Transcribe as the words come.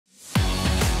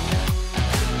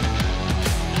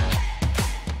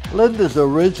Linda's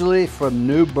originally from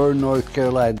New Bern, North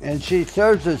Carolina, and she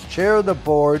serves as chair of the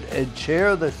board and chair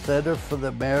of the Center for the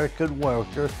American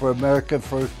Worker for American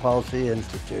First Policy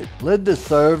Institute. Linda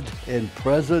served in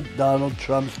President Donald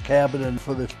Trump's cabinet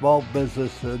for the Small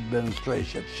Business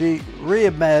Administration. She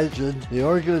reimagined the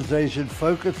organization,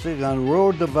 focusing on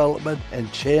rural development and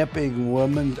championing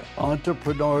women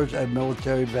entrepreneurs and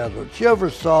military veterans. She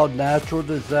oversaw natural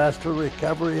disaster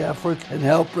recovery efforts and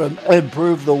helped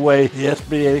improve the way the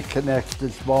SBA connects to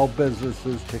small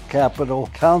businesses to capital,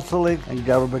 counseling, and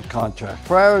government contracts.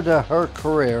 Prior to her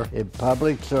career in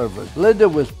public service, Linda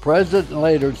was president and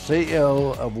later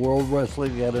CEO of World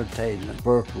Wrestling Entertainment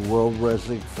for the World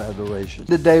Wrestling Federation.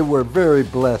 Today, we're very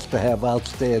blessed to have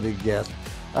outstanding guests.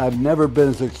 I've never been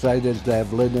as excited to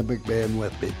have Linda McMahon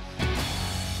with me.